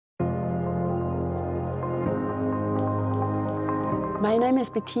My name is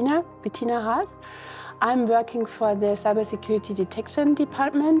Bettina Haas. I'm working for the Cybersecurity Detection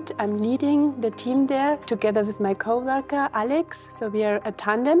department. I'm leading the team there together with my co-worker Alex. So we are a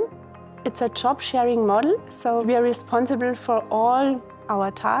tandem. It's a job sharing model. So we are responsible for all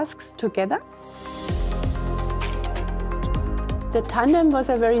our tasks together. The tandem was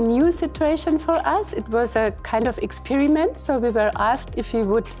a very new situation for us. It was a kind of experiment. So we were asked if we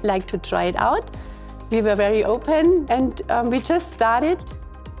would like to try it out. We were very open and we just started,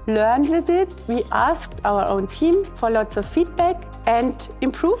 learned with it. We asked our own team for lots of feedback and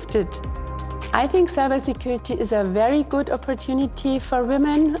improved it. I think cybersecurity is a very good opportunity for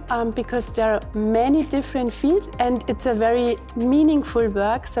women because there are many different fields and it's a very meaningful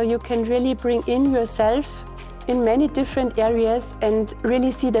work, so you can really bring in yourself in many different areas and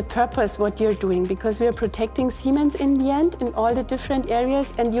really see the purpose what you're doing, because we are protecting Siemens in the end in all the different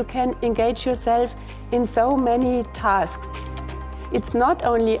areas, and you can engage yourself in so many tasks. It's not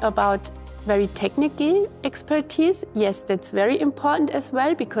only about very technical expertise. Yes, that's very important as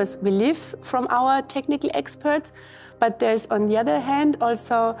well, because we live from our technical experts. But there's, on the other hand,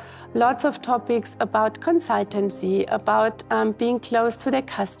 also lots of topics about consultancy, about being close to the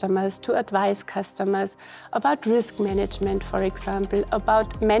customers, to advise customers, about risk management, for example,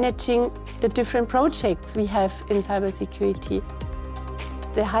 about managing the different projects we have in cybersecurity.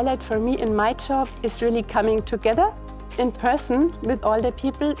 The highlight for me in my job is really coming together in person with all the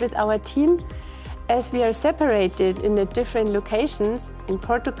people, with our team. As we are separated in the different locations, in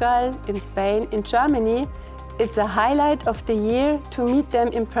Portugal, in Spain, in Germany, it's a highlight of the year to meet them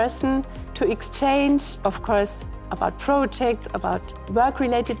in person, to exchange, of course, about projects, about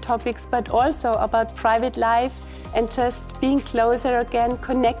work-related topics, but also about private life and just being closer again,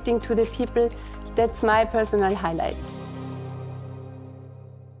 connecting to the people. That's my personal highlight.